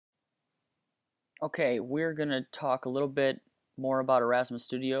Okay, we're going to talk a little bit more about Aurasma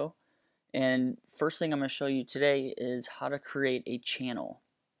Studio. And first thing I'm going to show you today is how to create a channel.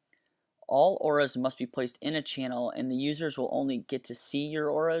 All auras must be placed in a channel, and the users will only get to see your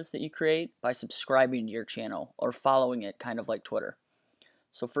auras that you create by subscribing to your channel or following it, kind of like Twitter.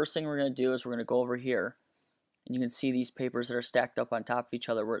 So first thing we're going to do is we're going to go over here, and you can see these papers that are stacked up on top of each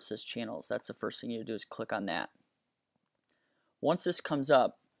other where it says channels. That's the first thing you do is click on that. Once this comes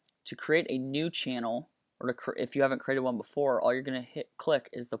up, to create a new channel, or if you haven't created one before, all you're going to click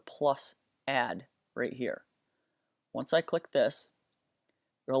is the plus add right here. Once I click this,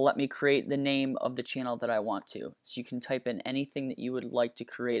 it'll let me create the name of the channel that I want to. So you can type in anything that you would like to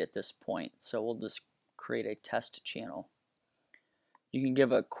create at this point. So we'll just create a test channel. You can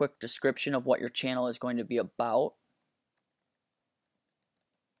give a quick description of what your channel is going to be about.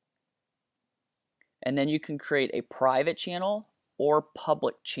 And then you can create a private channel or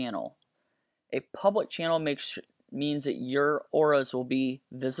public channel. A public channel means that your auras will be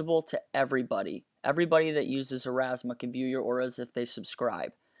visible to everybody. Everybody that uses Aurasma can view your auras if they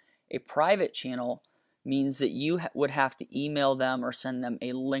subscribe. A private channel means that you would have to email them or send them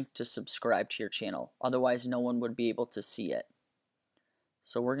a link to subscribe to your channel. Otherwise, no one would be able to see it.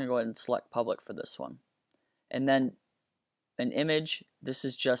 So we're going to go ahead and select public for this one. And then an image, this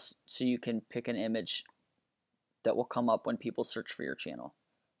is just so you can pick an image that will come up when people search for your channel.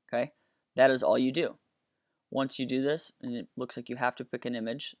 Okay, that is all you do. Once you do this, and it looks like you have to pick an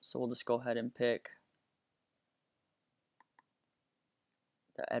image, so we'll just go ahead and pick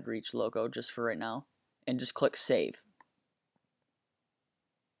the EdReach logo just for right now, and just click save.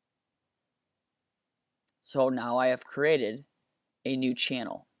 So now I have created a new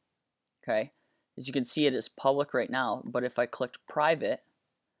channel. Okay, as you can see, it is public right now, but if I clicked private,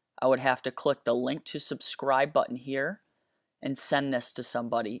 I would have to click the link to subscribe button here and send this to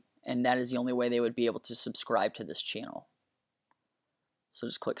somebody, and that is the only way they would be able to subscribe to this channel. So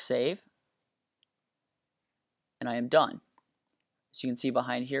just click save, and I am done. So you can see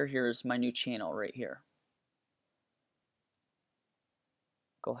behind here, here's my new channel right here.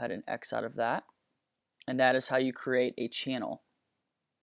 Go ahead and X out of that, and that is how you create a channel.